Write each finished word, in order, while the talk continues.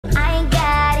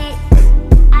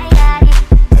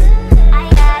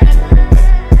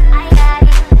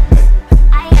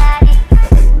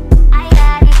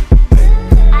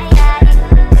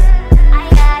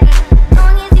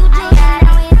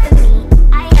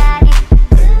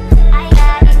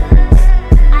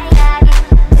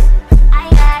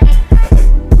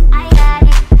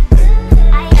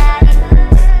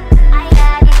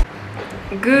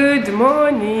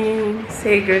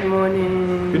Hey, good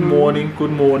morning. Good morning,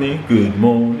 good morning, good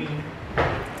morning.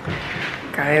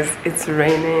 Guys, it's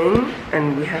raining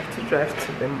and we have to drive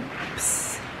to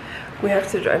Limps. We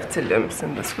have to drive to Limps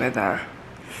in this weather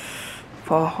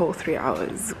for a whole 3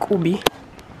 hours. Kubi.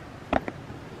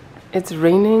 It's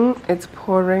raining, it's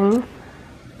pouring.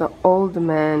 The old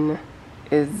man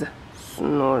is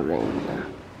snoring.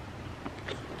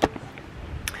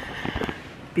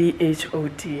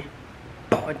 B-H-O-T.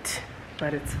 But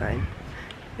it's fine.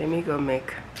 Let me go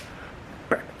make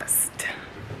breakfast.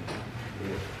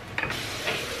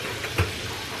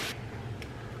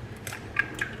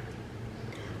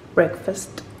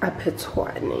 Breakfast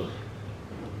apetwani.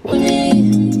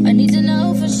 I need to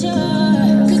know for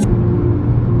sure.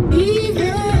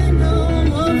 Even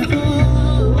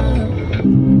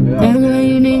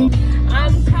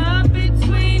I'm caught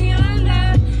between your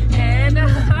love and a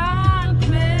hard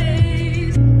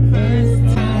place.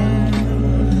 First time.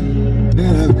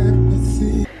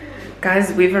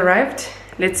 Guys, we've arrived.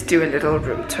 Let's do a little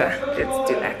room tour. Let's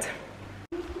do that.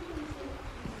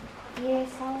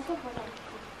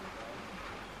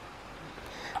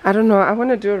 I don't know. I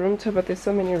want to do a room tour, but there's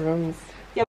so many rooms.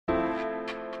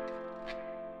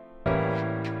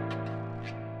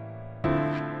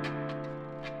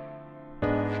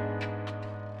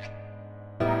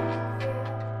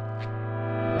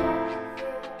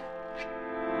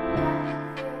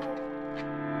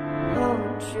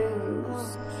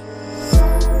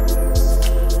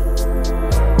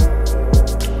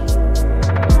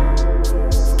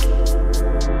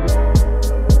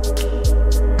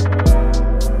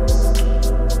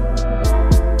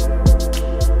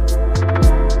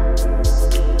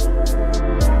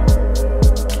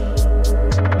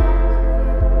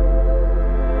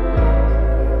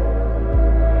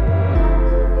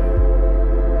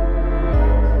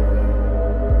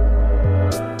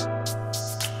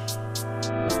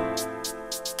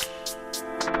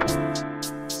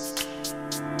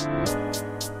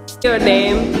 Your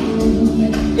name?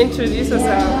 Introduce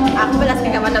yourself. Aku belas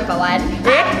kagama number 1.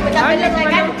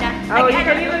 Oh, you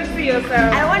can even see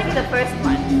yourself. I want to be the first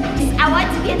one. I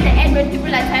want to be at the end when people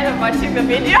are tired of watching the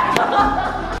video.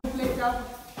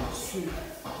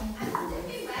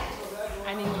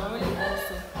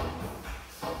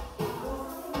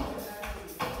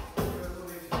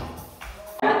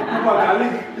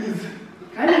 Garlic, please.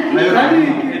 Garlic.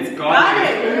 It's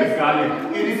garlic. It's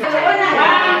garlic.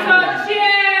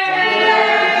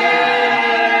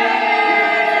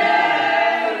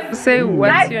 Say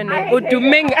what's your name?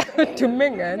 Udumenga.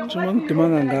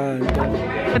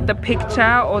 At the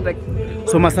picture or the.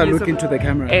 So must I look into the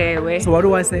camera? So what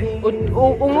do I say? Say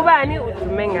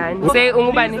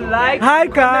ungubani. Hi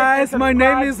guys, my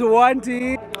name is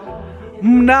Wanti.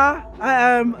 Mna, I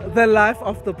am the life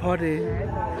of the party.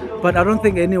 But I don't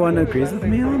think anyone agrees with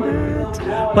me on that.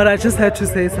 But I just had to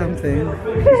say something.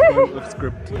 Off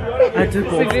script. I did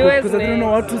go off script because I didn't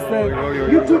know what to say.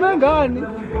 You Tumengani?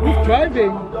 Who's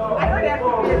driving?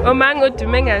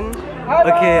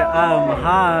 Okay,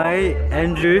 hi,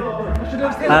 Andrew.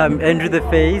 Andrew the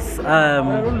face.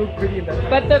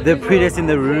 The prettiest in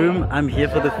the room. I'm here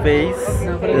for the face,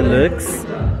 the looks.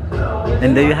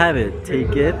 And there you have it.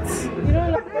 Take it.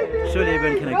 Surely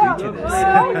everyone can agree to this.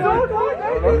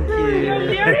 Thank you.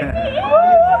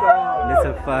 Let's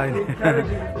have fun.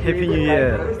 Happy New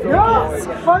Year.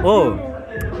 Oh,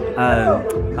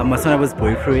 I'm Masona's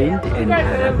boyfriend and I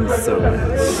love him so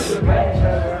much.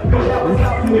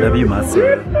 Love you,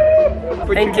 Maso.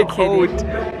 Thank you, Kitty.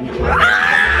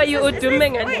 Are you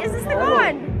Udumenga? Wait, is this the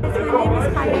one? My name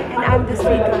is Kaya and I'm the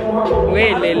sweet one.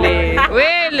 Wait,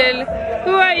 Lele.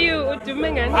 Who are you,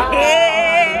 Udumenga?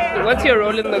 What's your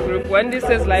role in the group? Wendy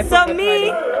says life. So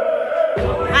me,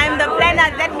 I'm the planner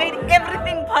that made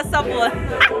everything possible.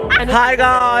 Hi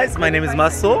guys, my name is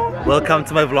Maso. Welcome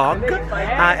to my vlog.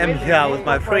 I am here with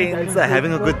my friends,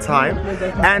 having a good time,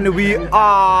 and we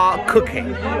are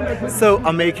cooking. So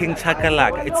I'm making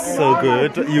chakalaka. It's so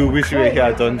good. You wish you were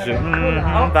here, don't you?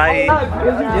 Bye.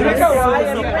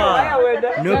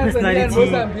 No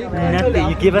personality, nothing.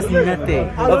 You give us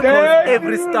nothing. Of course,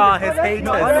 every star has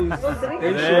haters.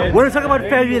 We're talking about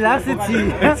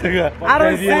fabulosity. I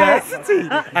don't see it.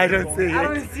 I don't see it. I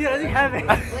don't see it. I don't have it.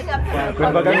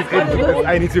 I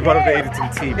need to be part of the editing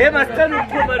team.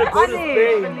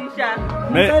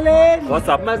 What's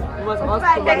up? They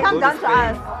come down to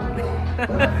us.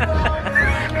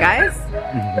 Guys?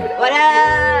 What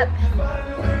up?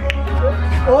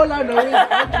 All I know is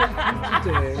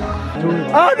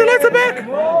Oh, the lights are back!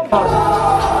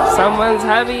 Someone's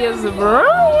hubby is brown.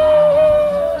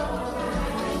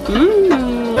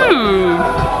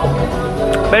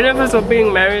 Benefits of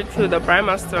being married to the Prime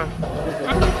Master.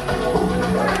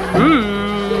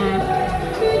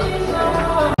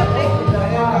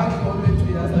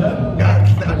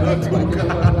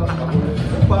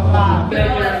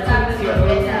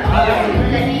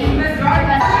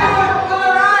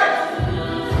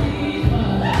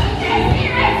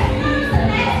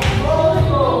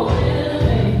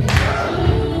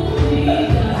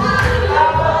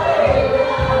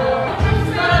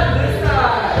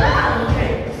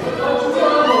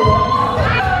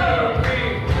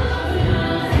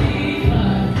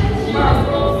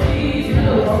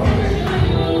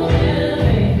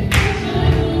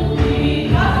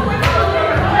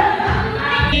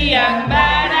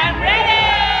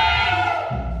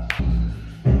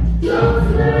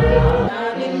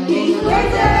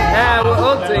 Yeah, we're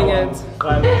all doing it.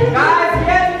 Guys,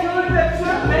 yes, doing the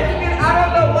trip, making it out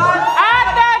of the one. Out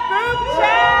the group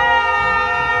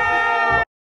chat!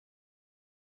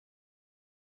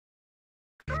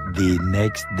 The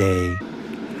next day.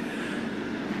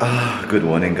 Good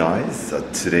morning, guys.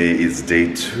 Today is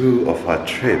day 2 of our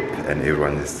trip and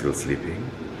everyone is still sleeping.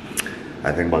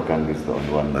 I think Bakang is the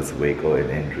only one that's awake,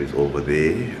 and Andrew is over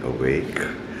there awake.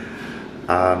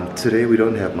 Today we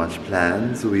don't have much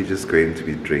plans. We're just going to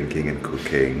be drinking and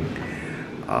cooking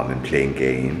and playing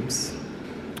games.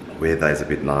 Weather is a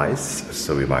bit nice,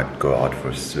 so we might go out for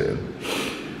a swim.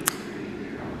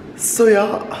 So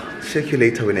yeah, check you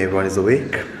later when everyone is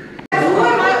awake. Who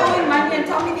am I owing money and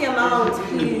tell me the amount,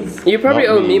 please? You probably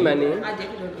owe me money. I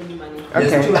definitely don't owe you money.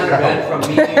 Okay. 200 rand from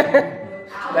me.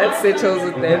 That settles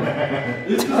it then.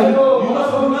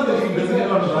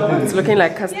 It's looking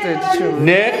like custard too.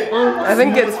 I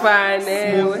think it's fine.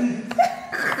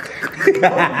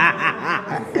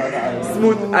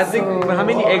 Smooth. I think, how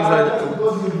many eggs are there?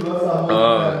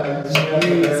 Oh,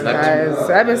 jeez. Guys,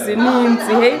 I haven't seen Limps,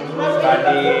 hey?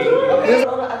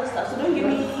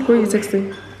 Who are you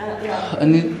texting? I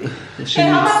need.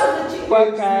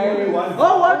 What guys?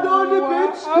 Oh, what only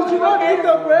bitch? Did you not eat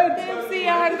the bread? See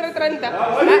 130.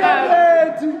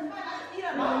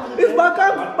 Is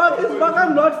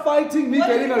Bakang not fighting me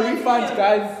getting a refund,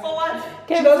 guys? For what?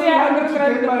 She doesn't want me to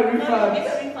get my refund.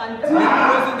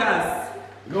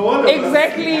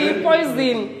 Exactly,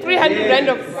 poison. 300 rand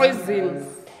of poison.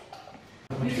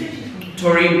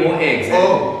 Tori, more eggs.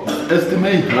 Oh,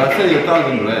 estimate. I say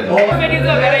 1,000 rand.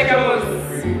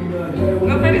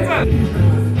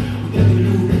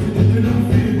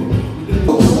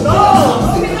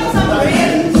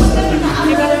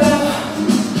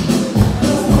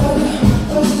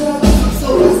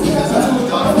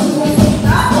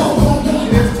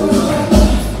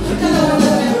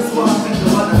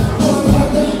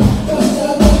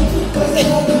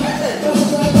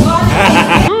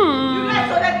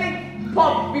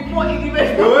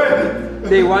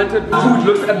 They wanted food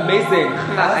looks amazing.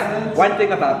 One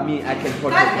thing about me, I can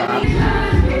photograph.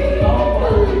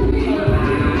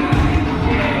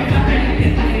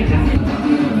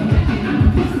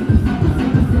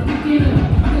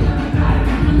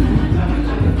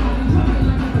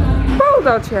 Cold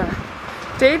out here.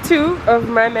 Day 2 of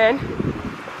my man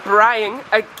Brian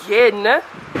again.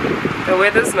 The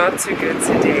weather's not too good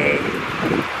today.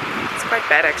 It's quite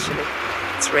bad actually.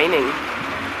 It's raining.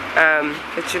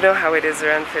 But you know how it is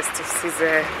around festive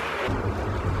season.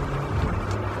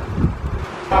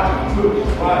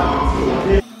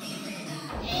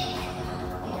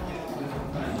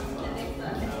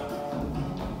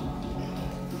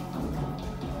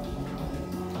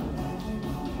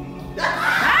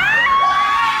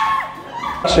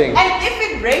 And if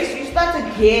it breaks, you start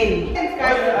again.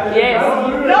 Yes.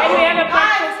 And we have a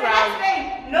practice round.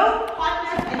 No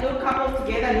partners and no couples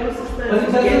together, no sisters But it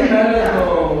doesn't together. matter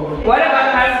though. What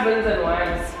about husbands and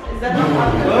wives? Is that not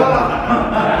partners?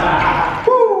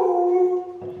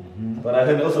 But I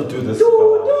can also do this.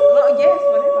 Oh, yes,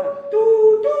 whatever.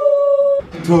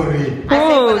 Tori.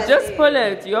 Oh, just pull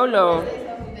it, YOLO. There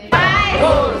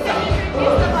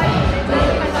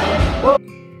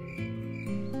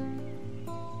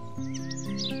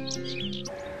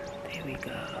we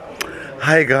go.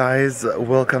 Hi guys,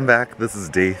 welcome back. This is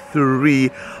day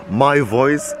 3. My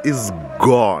voice is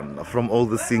gone from all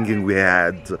the singing we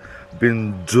had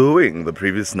been doing the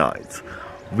previous night.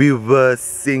 We were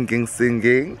singing,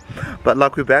 but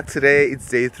like we're back today, it's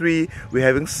day 3. We're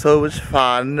having so much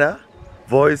fun.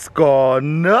 Voice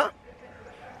gone,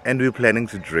 and we're planning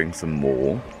to drink some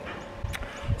more.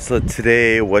 So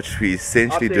today what we're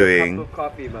essentially doing,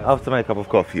 after my cup of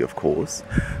coffee of course,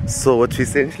 so what we're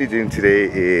essentially doing today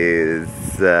is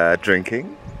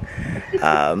drinking,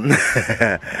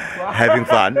 having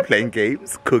fun, playing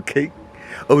games, cooking.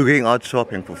 Oh, we're going out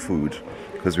shopping for food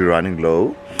because we're running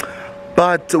low,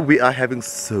 but we are having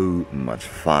so much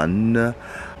fun.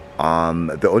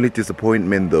 The only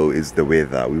disappointment though is the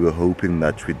weather. We were hoping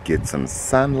that we'd get some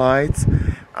sunlight,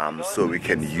 so we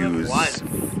can use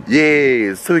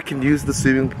so we can use the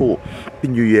swimming pool. Happy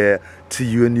New Year to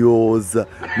you and yours.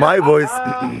 My voice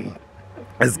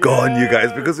is gone, you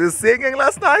guys, because we were singing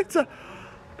last night.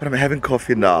 But I'm having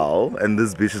coffee now, and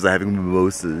these bitches are having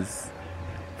mimosas.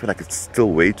 I feel like it's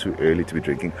still way too early to be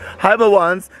drinking. Hi,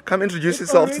 Mawans, come introduce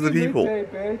yourself to the people.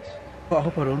 I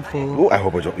hope I don't fall. Oh, I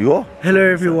hope I don't. You are. Hello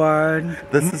everyone.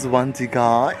 This is Wanti,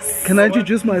 guys. Can I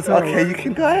introduce myself? Okay, you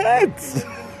can go ahead.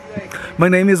 My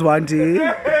name is Wanti.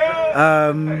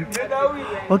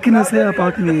 What can I say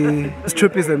about me? This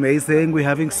trip is amazing. We're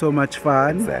having so much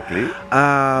fun. Exactly.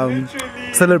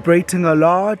 Celebrating a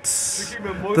lot.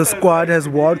 The squad has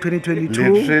won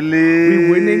 2022. Literally.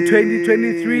 We're winning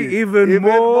 2023 even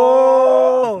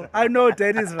more. I know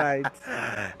that is right.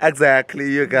 Exactly,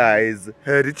 you guys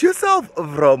heard it yourself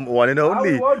from one and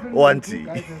only Wanti.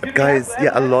 Guys,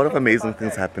 yeah, a lot of amazing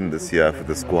things happened this year for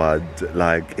the squad.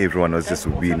 Like everyone was just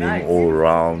winning all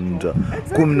around.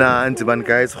 Kumnandi, man,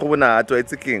 guys.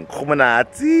 It's a king.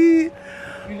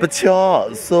 But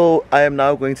yeah, so I am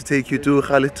now going to take you to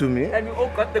Khalitumi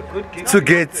to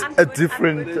get a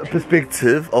different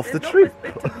perspective of the trip.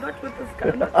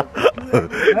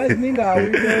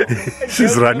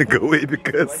 She's running away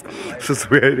because she's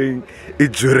wearing a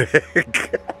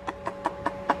jurek.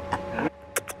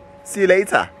 See you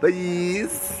later. Bye.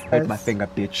 Hurt my finger,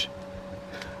 bitch.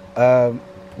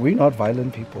 We're not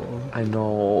violent people. I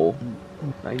know.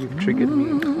 Now you've triggered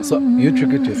me. So you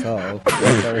triggered yourself.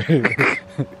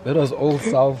 That was all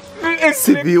self.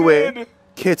 Sibiwe,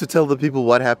 care to tell the people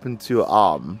what happened to your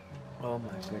arm? Oh my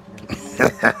goodness.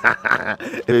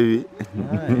 Baby,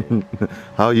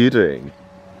 how are you doing?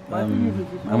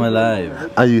 I'm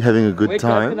alive. Are you having a good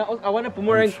time? I want a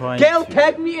boomerang. Gail,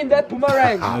 tag me in that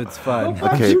boomerang. No, it's fine.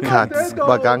 Okay, cut.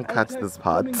 Bagang cuts this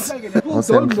part. People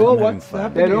don't know what's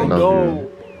happening. They don't know.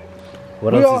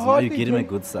 What else are you getting my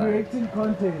good side?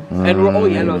 And we're all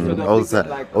yellow, so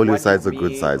all your sides are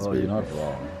good sides, Oh, baby. you're not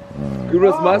wrong.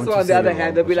 Guru's muscle on the other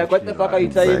hand, they'll be like, what the fuck are you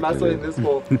telling muscle in this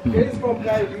for?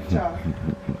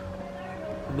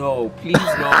 No, please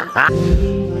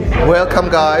no. Welcome,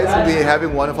 guys. We're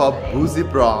having one of our boozy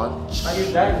brunch.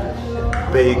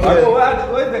 Bacon.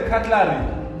 Where's the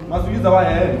cutlery? Must we use our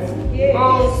hands?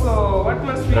 Also, what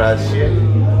must we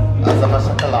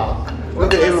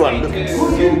Look at everyone looking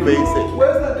so basic.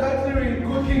 Where's the cutlery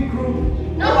cooking crew?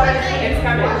 No, it's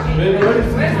coming.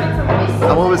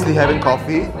 I'm obviously having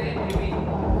coffee.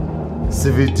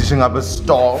 Sivi dishing up a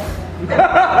storm.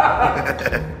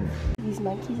 These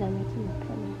monkeys are making a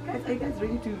problem. Are you guys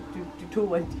ready to tour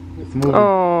one? It's moving.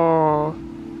 Oh.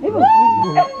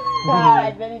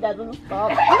 God, Benny doesn't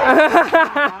stop.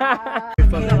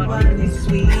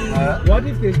 What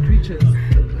if there's creatures?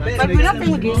 But we're not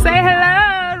playing games. Say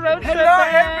hello, road trip. Hello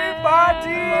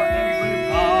everybody!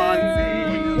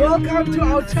 Welcome to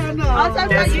our channel. Also, our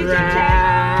YouTube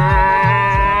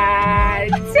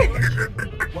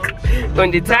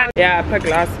channel. Yeah, per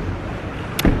glass.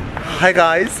 Hi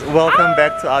guys, welcome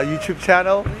back to our YouTube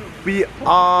channel. We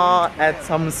are at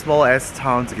some small ass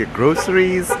town to get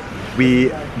groceries.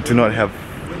 We do not have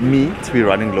meat, we're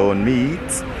running low on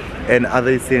meat and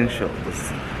other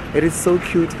essentials. It is so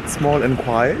cute, small and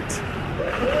quiet.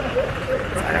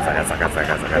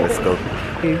 Let's go.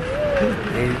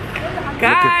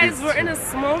 Guys, we're in a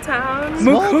small town.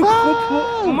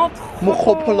 Mukopong.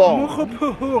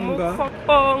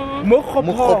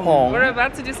 We're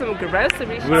about to do some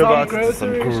grocery shopping. We're about to do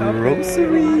some groceries.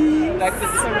 Like the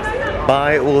tourists.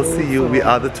 Bye, we'll see you. We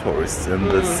are the tourists in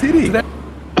the city.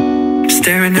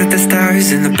 Staring at the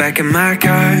stars in the back of my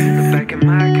car.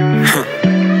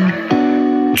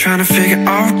 Trying to figure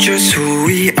out just who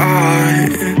we are.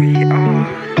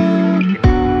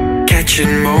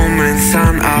 Catching moments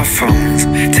on our phones,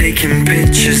 taking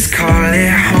pictures, call it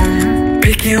home.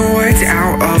 Picking words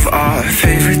out of our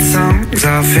favorite songs,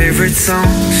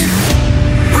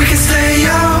 We can stay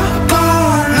up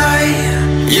all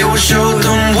night. Yeah, we'll show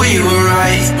them we were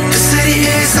right. The city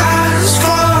is ours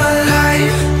for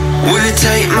life. Will you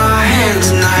take my hand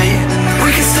tonight?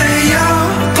 We can stay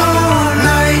up all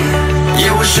night.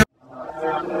 Yeah, we'll show.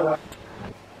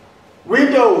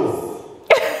 Windows.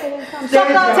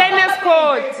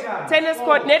 Tennis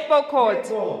court, netball court,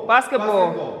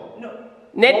 basketball,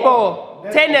 netball,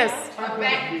 tennis.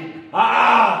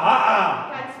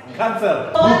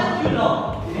 Cancel.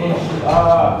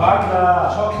 Partner.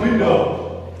 Window.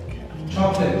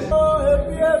 Chocolate.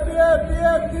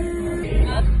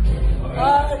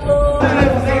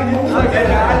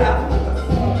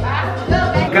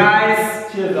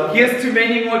 Guys, here's too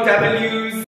many more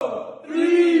W's.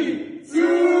 3,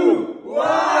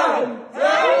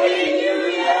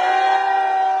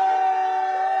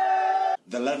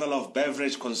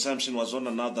 beverage consumption was on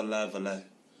another level.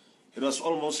 It was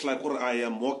almost like I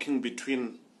am walking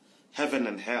between heaven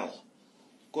and hell.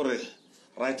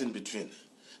 Right in between.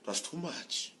 It was too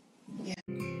much. Yeah.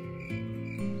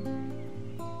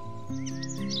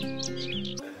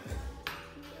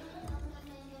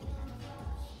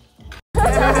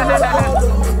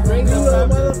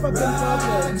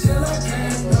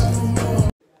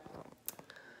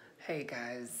 Hey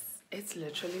guys, it's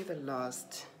literally the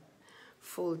last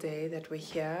full day that we're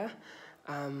here.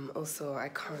 Also, I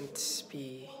can't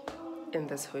be in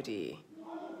this hoodie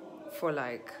for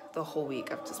like the whole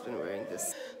week. I've just been wearing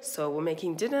this. So we're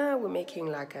making dinner. We're making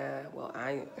like I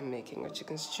am making a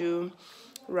chicken stew,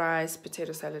 rice,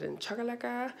 potato salad, and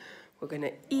chakalaka. We're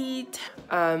gonna eat.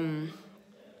 And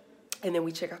then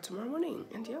we check out tomorrow morning.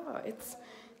 And yeah, it's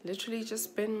literally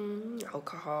just been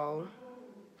alcohol.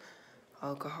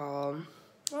 Oh,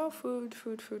 food,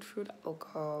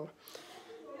 alcohol.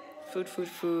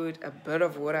 Food, a bit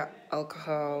of water,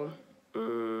 alcohol.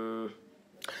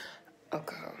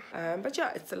 Alcohol. But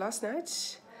yeah, it's the last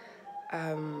night.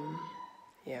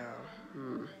 Yeah.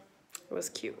 It was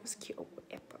cute.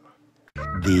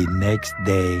 The next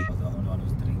day.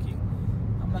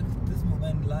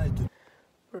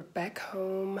 We're back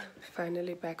home.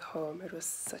 Finally back home. It was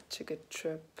such a good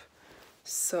trip.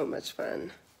 So much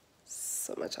fun.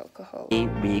 So much alcohol. 8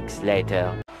 weeks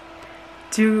later.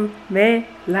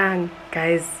 Dumelang,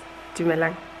 guys.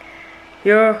 Dumelang.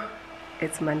 Yo,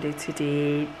 it's Monday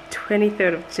today,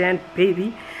 23rd of Jan,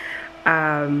 baby.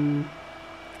 Yeah,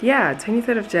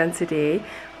 23rd of Jan today.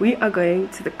 We are going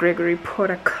to the Gregory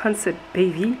Porter concert,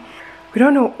 baby. We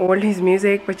don't know all his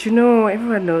music, but you know,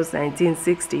 everyone knows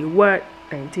 1960. What?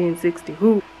 1960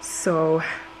 who? So,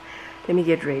 let me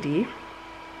get ready.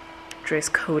 Dress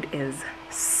code is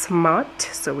smart,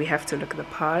 so we have to look the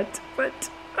part. But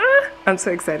I'm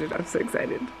so excited.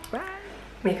 Bye.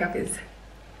 Makeup is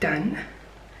done.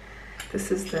 This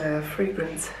is the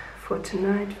fragrance for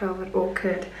tonight, Velvet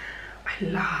Orchid. I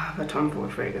love a Tom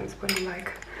Ford fragrance, but I'm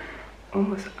like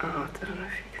almost out. I don't know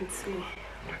if you can see.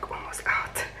 I'm like almost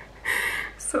out.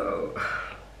 So,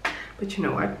 but you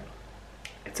know what?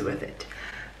 It's worth it.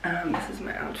 This is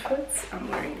my outfits. I'm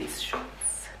wearing these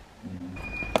shorts.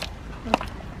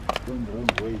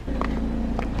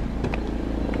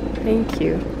 Thank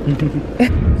you.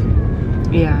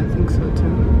 Yeah, I think so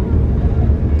too.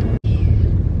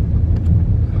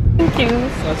 Thank you.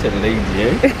 Such a lady, eh?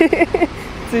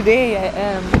 Today I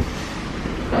am.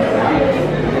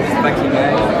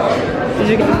 Did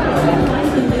you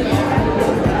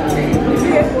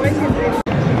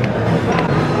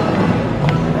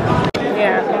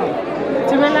yeah.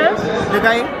 Gimana?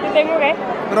 Tengok eh?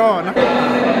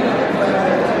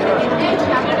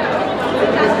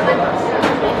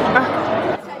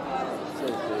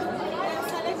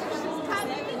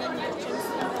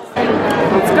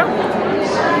 Let's go.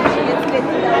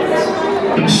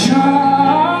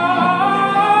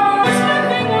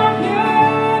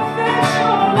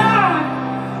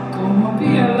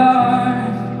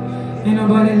 Ain't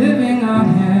nobody living out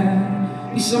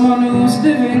here. Need someone who's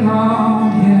living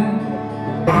out here.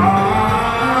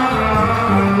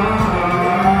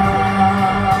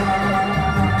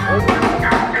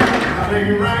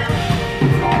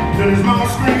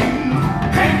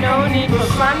 Ain't no need for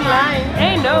sunlight.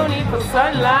 Ain't no need for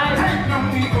sunlight. Ain't no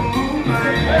need for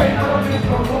moonlight. Ain't no need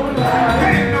for moonlight.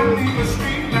 Ain't no need for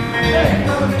streetlight. Ain't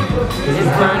no need for streetlight.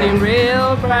 It's burning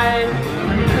real bright.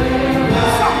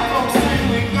 Some folks say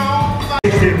we gon' fight.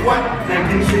 They said what?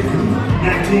 1960,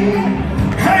 19.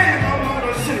 Hey,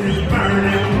 the city's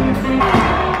burning.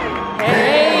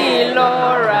 Hey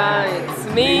Laura, it's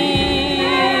me.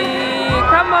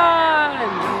 Come on.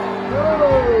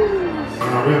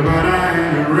 Sorry, but I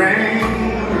ain't the rain.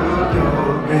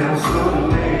 You've been so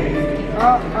late.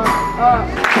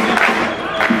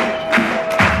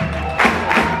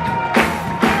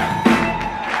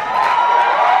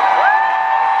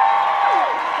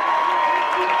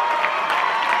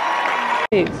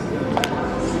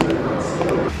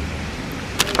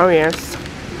 Oh yes,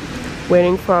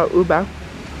 waiting for our Uber.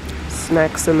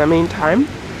 Snacks in the meantime.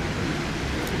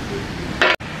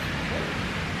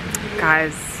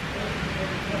 Guys,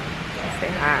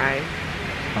 say hi.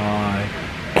 Hi.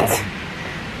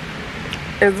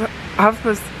 It's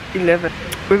 11:30.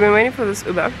 We've been waiting for this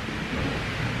Uber.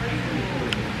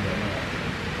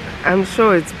 I'm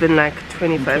sure it's been like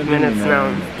 25 minutes now.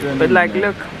 But like,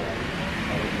 look.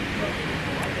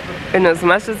 And as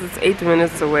much as it's 8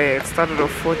 minutes away, it started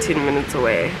off 14 minutes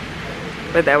away.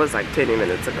 But that was like 20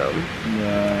 minutes ago.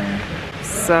 Yeah.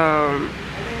 So,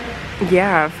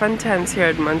 yeah, fun times here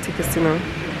at Monte Casino.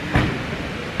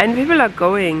 And people are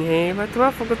going, hey, but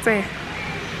what for good say?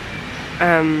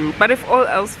 But if all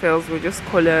else fails, we'll just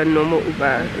call a normal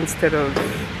Uber instead of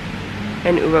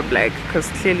an Uber Black, because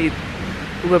clearly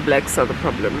Uber Blacks are the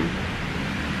problem.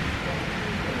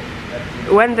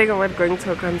 One thing about going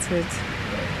to a concert,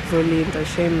 Zoli and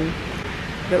shame.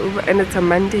 The Uber, and it's a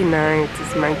Monday night,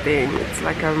 is my thing. It's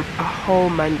like a whole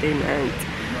Monday night.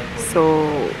 So,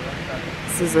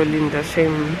 this is Zoli and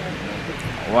shame.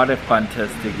 What a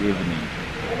fantastic evening.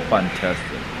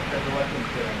 Fantastic.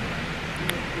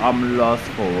 I'm lost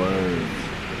for words.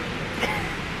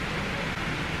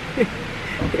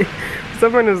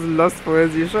 Someone who's lost for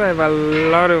words, you sure have a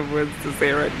lot of words to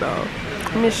say right now.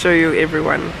 Let me show you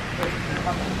everyone.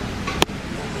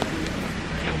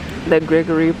 The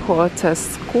Gregory Porter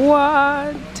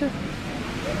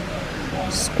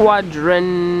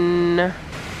squadron.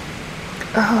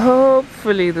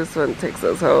 Hopefully this one takes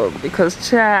us home, because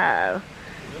is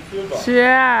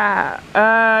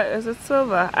it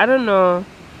silver? I don't know.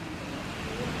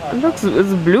 It looks,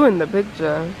 it's blue in the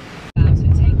picture.